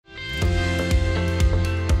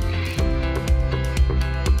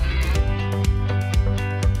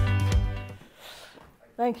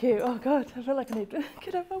Thank you. Oh God, I feel like I need to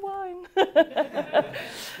get over wine.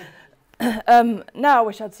 Now I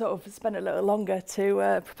wish I'd sort of spent a little longer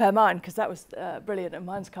to prepare mine, because that was brilliant, and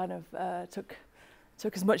mine's kind of took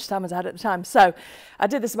as much time as I had at the time. So I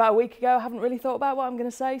did this about a week ago. I haven't really thought about what I'm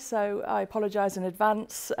going to say, so I apologise in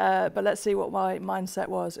advance, but let's see what my mindset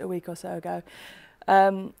was a week or so ago.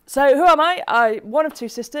 So who am I? One of two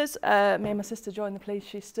sisters. Me and my sister joined the police.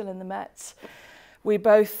 She's still in the Met. We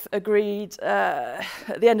both agreed at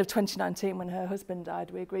the end of 2019, when her husband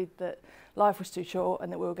died, we agreed that life was too short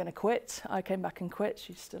and that we were going to quit. I came back and quit.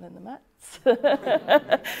 She's still in the Met.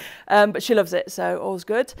 But she loves it, so all's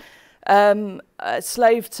good.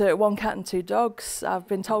 Slave to one cat and two dogs. I've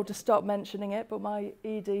been told to stop mentioning it, but my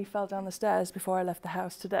ED fell down the stairs before I left the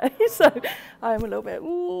house today. So I'm a little bit,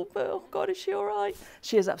 oh God, is she all right?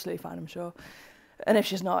 She is absolutely fine, I'm sure. And if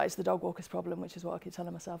she's not, it's the dog walker's problem, which is what I keep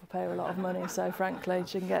telling myself. I pay her a lot of money, so frankly,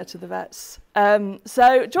 she can get her to the vets.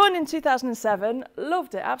 So joined in 2007,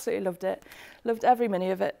 loved it, absolutely loved it. Loved every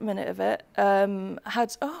minute of it.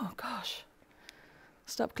 Oh gosh,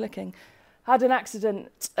 stop clicking. Had an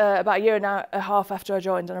accident about a year and a half after I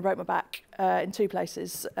joined, and I broke my back in two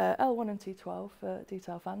places, L1 and T12 for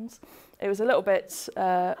detail fans. It was a little bit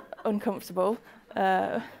uncomfortable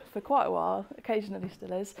for quite a while, occasionally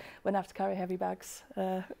still is, when I have to carry heavy bags.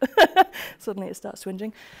 Suddenly it starts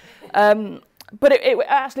twinging. But it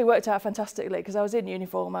actually worked out fantastically, because I was in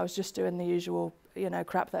uniform. I was just doing the usual,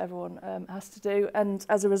 crap that everyone has to do. And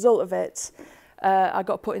as a result of it, I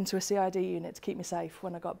got put into a CID unit to keep me safe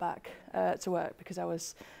when I got back to work, because I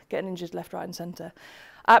was getting injured left, right and centre.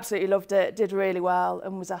 Absolutely loved it, did really well,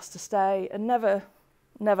 and was asked to stay, and never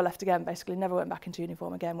left again, basically, never went back into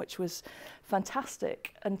uniform again, which was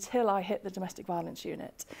fantastic until I hit the domestic violence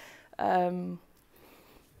unit. So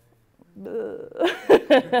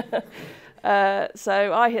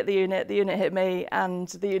I hit the unit hit me, and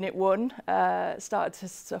the unit won. Started to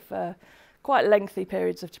suffer quite lengthy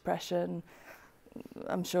periods of depression.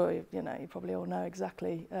 I'm sure you probably all know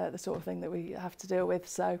exactly the sort of thing that we have to deal with.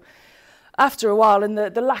 So after a while, and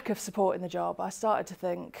the lack of support in the job, I started to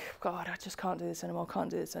think, God, I just can't do this anymore,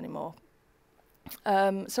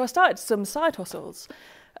 So I started some side hustles.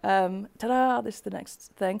 Ta-da, this is the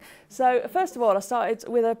next thing. So first of all, I started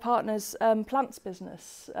with a partner's plants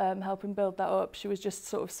business, helping build that up. She was just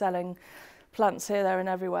sort of selling plants here, there and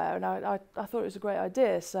everywhere, and I thought it was a great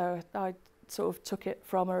idea, so I sort of took it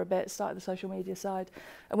from her a bit, started the social media side,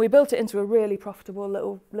 and we built it into a really profitable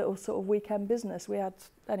little sort of weekend business. We had,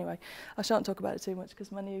 anyway, I shan't talk about it too much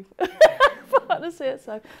because my new partner's here,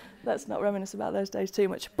 so let's not reminisce about those days too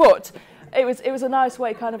much. But it was a nice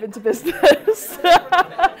way kind of into business.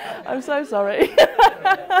 I'm so sorry.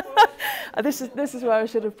 This is where I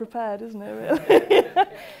should have prepared, isn't it, really?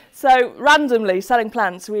 So randomly selling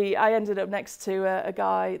plants, I ended up next to a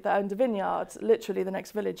guy that owned a vineyard, literally the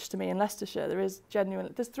next village to me in Leicestershire. There's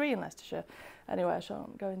 3 in Leicestershire. Anyway, I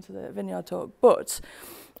shan't go into the vineyard talk, but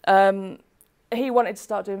he wanted to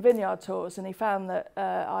start doing vineyard tours, and he found that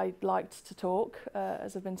I liked to talk,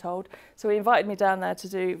 as I've been told. So he invited me down there to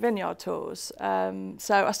do vineyard tours. So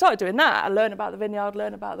I started doing that. I learned about the vineyard,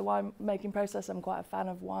 learned about the wine making process. I'm quite a fan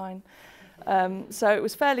of wine. So it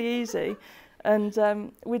was fairly easy. And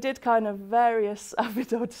we did kind of various, I've been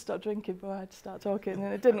told to stop drinking, but I had to start talking,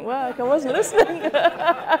 and it didn't work. I wasn't listening.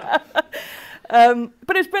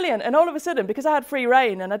 But it was brilliant, and all of a sudden, because I had free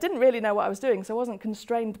rein and I didn't really know what I was doing, so I wasn't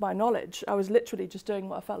constrained by knowledge, I was literally just doing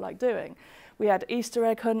what I felt like doing. We had Easter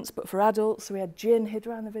egg hunts, but for adults, so we had gin hid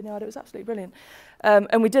around the vineyard. It was absolutely brilliant.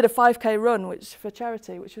 And we did a 5K run for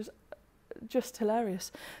charity, which was just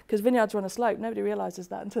hilarious, because vineyards run a slope. Nobody realises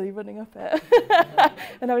that until you're running up it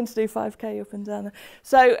and having to do 5K up and down there.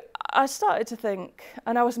 So I started to think,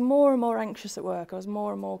 and I was more and more anxious at work. I was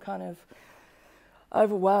more and more kind of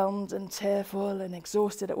overwhelmed and tearful and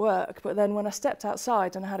exhausted at work. But then when I stepped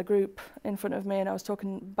outside and I had a group in front of me and I was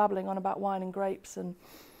babbling on about wine and grapes and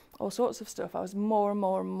all sorts of stuff, I was more and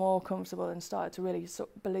more comfortable and started to really sort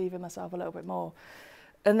of believe in myself a little bit more.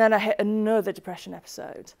 And then I hit another depression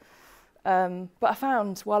episode. But I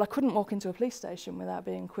found, while I couldn't walk into a police station without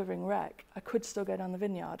being quivering wreck, I could still go down the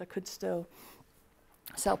vineyard. I could still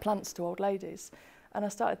sell plants to old ladies. And I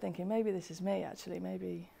started thinking, maybe this is me, actually.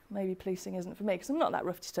 Maybe policing isn't for me, because I'm not that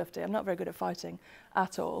roughy-tufty. I'm not very good at fighting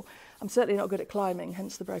at all. I'm certainly not good at climbing,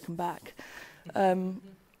 hence the broken back.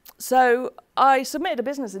 So I submitted a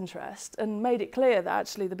business interest and made it clear that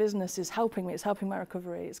actually the business is helping me. It's helping my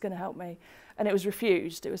recovery. It's going to help me. And it was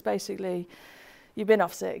refused. It was basically, you've been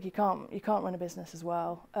off sick, you can't run a business as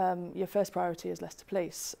well. Your first priority is Leicester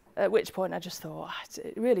Police. At which point I just thought,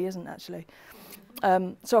 it really isn't actually.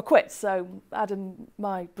 So I quit. So Adam,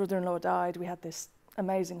 my brother-in-law, died. We had this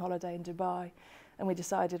amazing holiday in Dubai, and we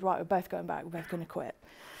decided, right, we're both going back, we're both going to quit.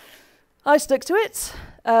 I stuck to it,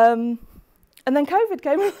 and then COVID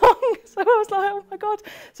came along, so I was like, oh my God.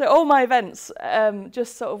 So all my events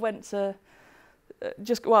just sort of went to,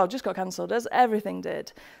 just got cancelled, as everything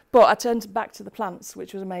did. But I turned back to the plants,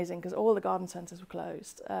 which was amazing, because all the garden centres were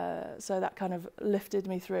closed. So that kind of lifted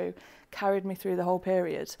me through, carried me through the whole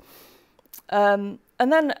period. And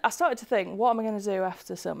then I started to think, what am I going to do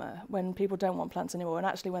after summer when people don't want plants anymore, and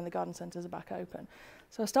actually when the garden centres are back open?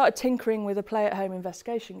 So I started tinkering with a play-at-home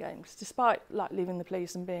investigation game, because despite like leaving the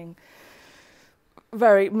police and being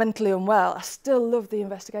very mentally unwell, I still love the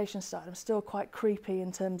investigation side. I'm still quite creepy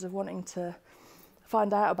in terms of wanting to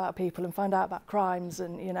find out about people and find out about crimes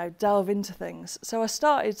and, you know, delve into things. So I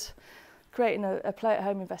started creating a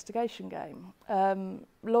play-at-home investigation game.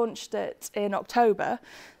 Launched it in October,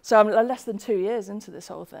 so I'm less than 2 years into this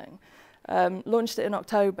whole thing. Launched it in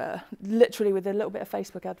October, literally with a little bit of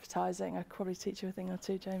Facebook advertising. I could probably teach you a thing or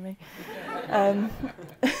two, Jamie. And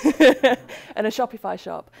a Shopify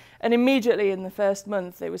shop. And immediately in the first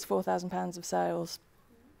month, it was £4,000 of sales.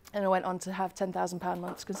 And I went on to have £10,000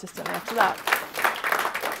 months consistently after that.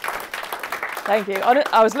 Thank you.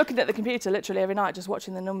 I was looking at the computer literally every night, just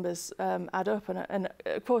watching the numbers add up. And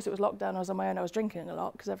of course, it was lockdown. I was on my own. I was drinking a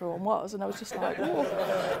lot because everyone was. And I was just like,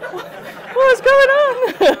 what's going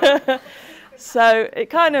on? So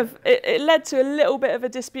it kind of, it led to a little bit of a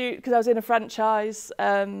dispute because I was in a franchise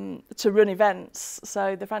to run events.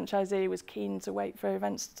 So the franchisee was keen to wait for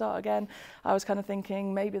events to start again. I was kind of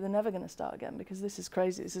thinking maybe they're never going to start again because this is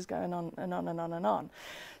crazy. This is going on and on and on and on.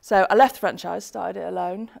 So I left the franchise, started it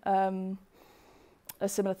alone. A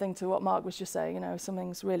similar thing to what Mark was just saying, you know, if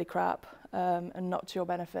something's really crap and not to your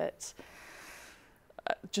benefit,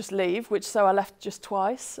 just leave, so I left just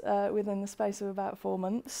twice within the space of about 4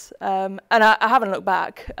 months. And I haven't looked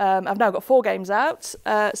back. I've now got 4 games out,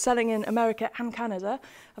 selling in America and Canada.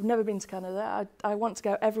 I've never been to Canada. I want to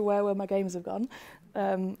go everywhere where my games have gone.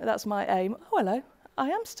 That's my aim. Oh, hello. I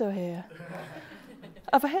am still here.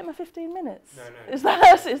 Have I hit my 15 minutes? No. Is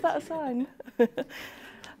that a sign?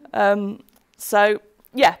 So,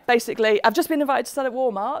 yeah, basically, I've just been invited to sell at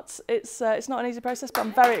Walmart. It's not an easy process, but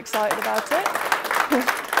I'm very excited about it.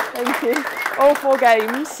 Thank you. All 4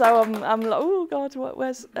 games, so I'm like, oh God,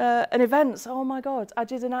 where's an event? Oh my God, I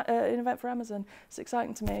did an event for Amazon. It's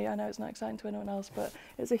exciting to me. I know it's not exciting to anyone else, but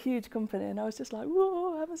it's a huge company, and I was just like,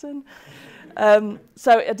 whoa, Amazon.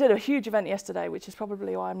 So I did a huge event yesterday, which is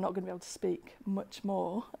probably why I'm not going to be able to speak much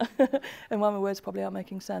more, and why my words probably aren't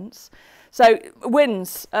making sense. So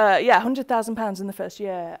wins, yeah, £100,000 in the first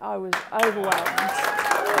year. I was overwhelmed.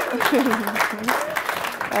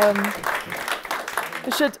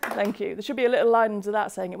 Thank you. There should be a little line under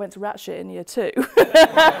that saying it went to rat shit in year 2.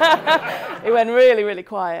 It went really, really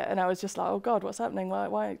quiet, and I was just like, oh God, what's happening?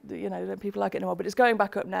 Why you know, don't people like it anymore? But it's going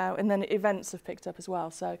back up now, and then events have picked up as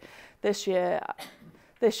well. So this year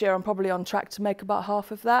I'm probably on track to make about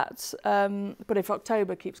half of that. But if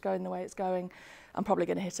October keeps going the way it's going, I'm probably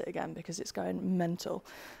going to hit it again because it's going mental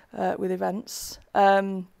with events.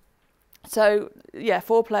 So, yeah,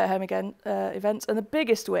 4 play-at-home again events. And the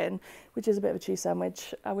biggest win, which is a bit of a cheese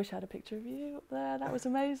sandwich, I wish I had a picture of you up there. That was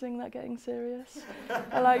amazing, that getting serious.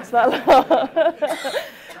 I liked that a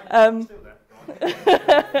lot.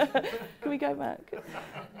 Can we go back?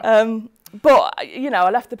 But, you know,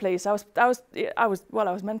 I left the police. I was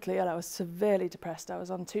mentally ill. I was severely depressed. I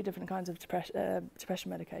was on 2 different kinds of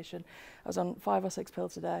depression medication. I was on 5 or 6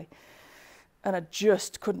 pills a day. And I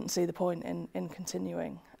just couldn't see the point in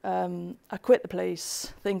continuing. I quit the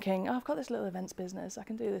police thinking, oh, I've got this little events business, I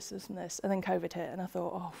can do this, this and this. And then COVID hit and I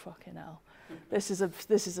thought, oh, fucking hell, this is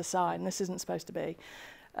a sign, this isn't supposed to be.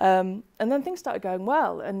 And then things started going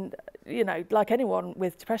well. And, you know, like anyone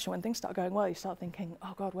with depression, when things start going well, you start thinking,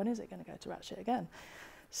 oh God, when is it going to go to rat shit again?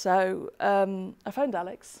 So I phoned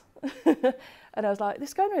Alex and I was like, this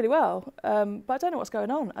is going really well, but I don't know what's going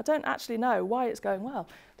on. I don't actually know why it's going well.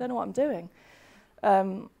 I don't know what I'm doing.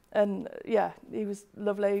 And yeah, he was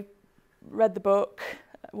lovely, read the book,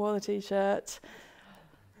 wore the T-shirt,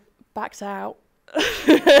 backed out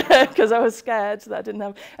because I was scared that I didn't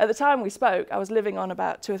have... At the time we spoke, I was living on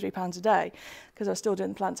about £2 or £3 a day because I was still doing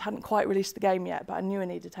the plants, hadn't quite released the game yet, but I knew I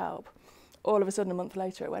needed help. All of a sudden, a month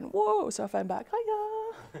later, it went, whoa, so I phoned back,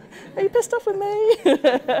 hiya, are you pissed off with me?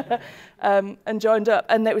 And joined up,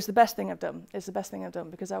 and it was the best thing I've done. It's the best thing I've done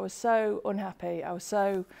because I was so unhappy, I was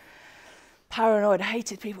so paranoid, I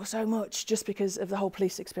hated people so much just because of the whole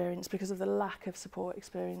police experience, because of the lack of support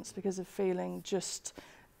experience, because of feeling just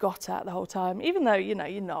got at the whole time, even though, you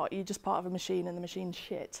know, you're just part of a machine and the machine's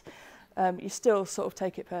shit. you still sort of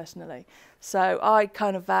take it personally. So I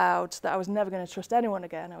kind of vowed that I was never going to trust anyone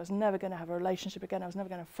again. I was never going to have a relationship again. I was never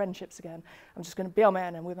going to have friendships again. I'm just going to be on my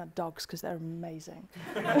own and with my dogs because they're amazing.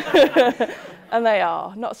 And they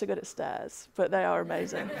are. Not so good at stairs, but they are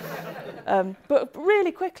amazing. But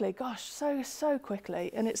really quickly, gosh, so quickly.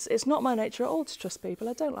 And it's not my nature at all to trust people.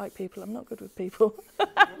 I don't like people. I'm not good with people.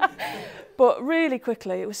 But really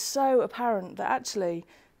quickly, it was so apparent that actually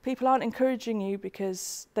people aren't encouraging you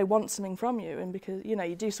because they want something from you, and because, you know,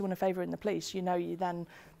 you do someone a favour in the police, you know you're then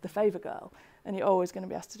the favour girl, and you're always going to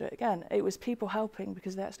be asked to do it again. It was people helping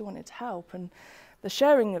because they actually wanted to help, and the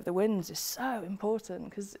sharing of the wins is so important,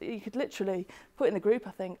 because you could literally put in the group,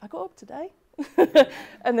 I think, I got up today,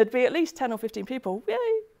 and there'd be at least 10 or 15 people, yay,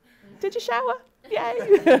 did you shower?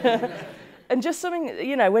 Yay. And just something,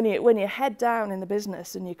 you know, when you're head down in the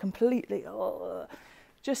business and you're completely,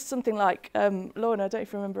 just something like, Lorna, I don't know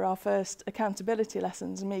if you remember our first accountability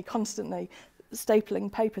lessons, and me constantly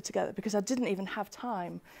stapling paper together because I didn't even have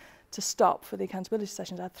time to stop for the accountability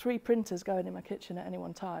sessions. I had 3 printers going in my kitchen at any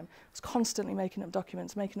one time. I was constantly making up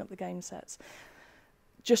documents, making up the game sets,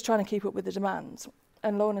 just trying to keep up with the demands.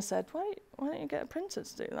 And Lorna said, why don't you get a printer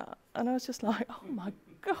to do that? And I was just like, oh my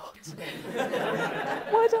God,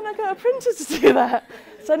 why don't I get a printer to do that?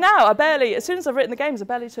 So now I barely, as soon as I've written the games, I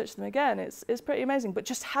barely touch them again. It's pretty amazing. But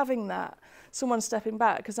just having that, someone stepping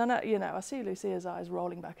back, because I know, you know, I see Lucia's eyes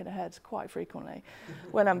rolling back in her head quite frequently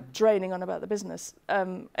when I'm draining on about the business.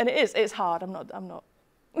 And it's hard. I'm not I'm not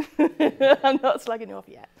slagging you off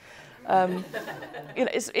yet. You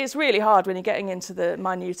know, it's really hard when you're getting into the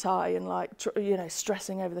minutiae and like you know,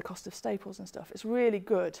 stressing over the cost of staples and stuff. It's really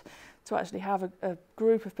good to actually have a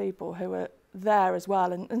group of people who are there as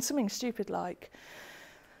well, and something stupid like,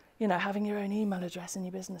 you know, having your own email address in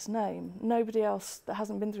your business name. Nobody else that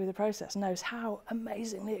hasn't been through the process knows how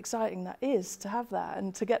amazingly exciting that is to have that,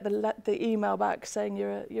 and to get the email back saying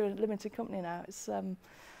you're a limited company now.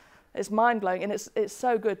 It's mind-blowing, and it's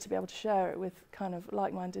so good to be able to share it with kind of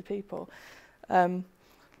like-minded people.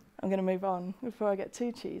 I'm going to move on before I get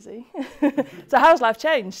too cheesy. So how's life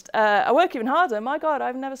changed? I work even harder. My God,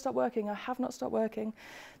 I've never stopped working. I have not stopped working.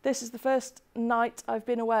 This is the first night I've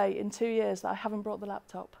been away in 2 years that I haven't brought the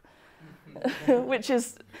laptop, which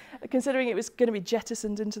is, considering it was going to be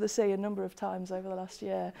jettisoned into the sea a number of times over the last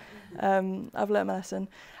year, I've learned my lesson.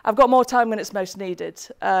 I've got more time when it's most needed.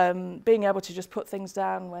 Being able to just put things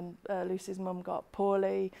down when Lucy's mum got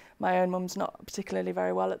poorly, my own mum's not particularly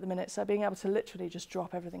very well at the minute, so being able to literally just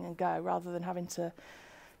drop everything and go rather than having to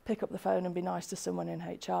pick up the phone and be nice to someone in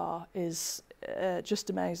HR is just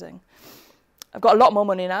amazing. I've got a lot more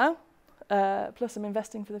money now, plus I'm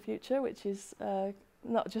investing for the future, which is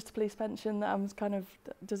not just a police pension that I'm kind of,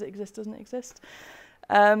 does it exist, doesn't it exist?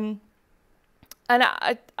 And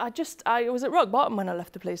I was at rock bottom when I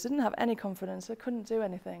left the police. I didn't have any confidence. I couldn't do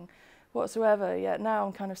anything whatsoever. Yet now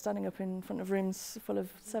I'm kind of standing up in front of rooms full of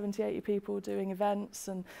 70, 80 people doing events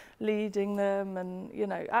and leading them, and, you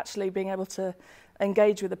know, actually being able to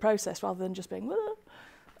engage with the process rather than just being,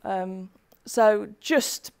 so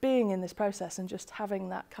just being in this process and just having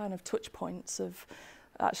that kind of touch points of,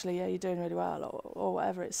 actually, yeah, you're doing really well, or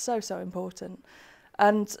whatever. It's so important.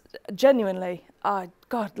 And genuinely,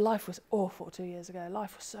 God, life was awful 2 years ago.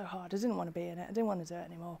 Life was so hard. I didn't want to be in it. I didn't want to do it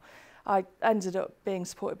anymore. I ended up being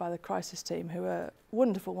supported by the crisis team, who are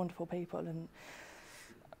wonderful, wonderful people, and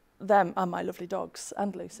them and my lovely dogs,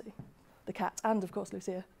 and Lucy, the cat, and of course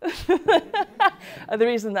Lucia, are the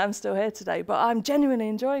reason that I'm still here today. But I'm genuinely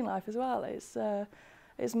enjoying life as well.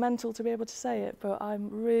 It's mental to be able to say it, but I'm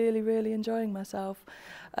really, really enjoying myself.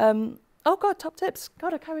 Oh God, top tips.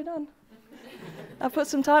 God, I carried on. I put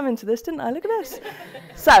some time into this, didn't I? Look at this.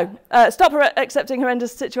 So, stop accepting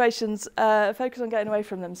horrendous situations. Focus on getting away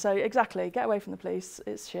from them. So, exactly, get away from the police.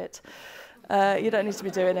 It's shit. You don't need to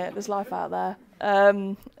be doing it. There's life out there.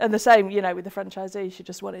 And the same, you know, with the franchisee. She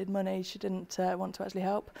just wanted money. She didn't want to actually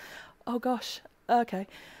help. Oh gosh. Okay.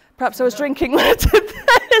 Perhaps I was drinking when I did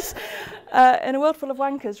this. In a world full of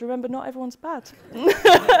wankers, remember, not everyone's bad.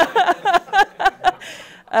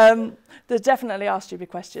 There definitely are stupid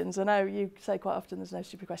questions. I know you say quite often there's no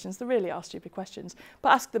stupid questions. There really are stupid questions.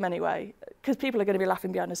 But ask them anyway, because people are going to be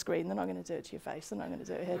laughing behind a screen. They're not going to do it to your face. They're not going to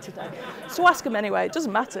do it here today. So ask them anyway. It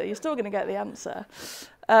doesn't matter. You're still going to get the answer.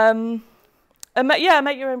 And make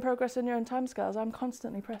your own progress in your own timescales. I'm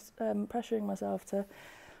constantly pressuring myself to,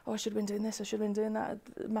 oh, I should have been doing this, I should have been doing that.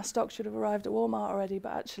 My stock should have arrived at Walmart already,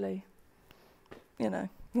 but actually, you know,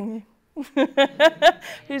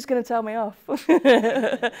 who's going to tell me off?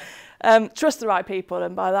 Trust the right people,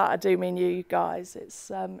 and by that I do mean you guys.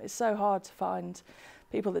 It's so hard to find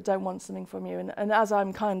people that don't want something from you. And as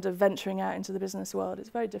I'm kind of venturing out into the business world, it's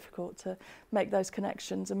very difficult to make those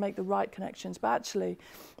connections and make the right connections. But actually,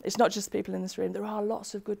 it's not just people in this room. There are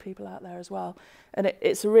lots of good people out there as well. And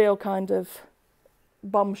it's a real kind of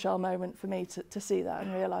bombshell moment for me to see that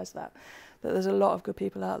and realise that there's a lot of good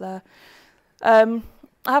people out there.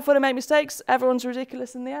 I have fun and make mistakes. Everyone's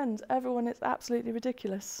ridiculous in the end. Everyone is absolutely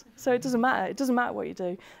ridiculous. So it doesn't matter. It doesn't matter what you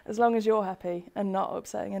do, as long as you're happy and not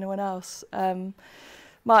upsetting anyone else.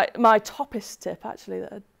 My toppest tip, actually,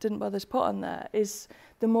 that I didn't bother to put on there, is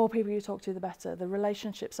the more people you talk to, the better. The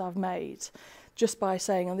relationships I've made just by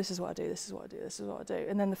saying, oh, this is what I do, this is what I do, this is what I do.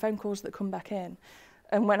 And then the phone calls that come back in.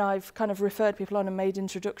 And when I've kind of referred people on and made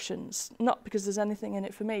introductions, not because there's anything in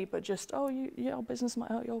it for me, but just, oh, your business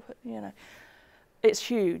might help your, you know. It's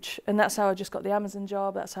huge, and that's how I just got the Amazon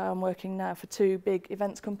job. That's how I'm working now for 2 big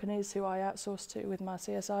events companies who I outsource to with my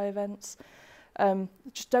CSI events.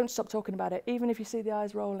 Just don't stop talking about it, even if you see the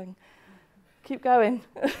eyes rolling. Keep going.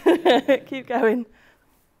 Keep going.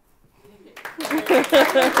 Thank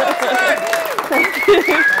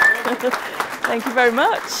you. Thank you very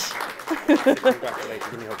much.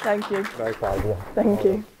 Congratulations. Thank you. Very proud of you. Thank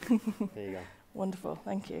you. There you go. Wonderful.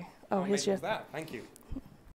 Thank you. Oh, here's your... That. Thank you.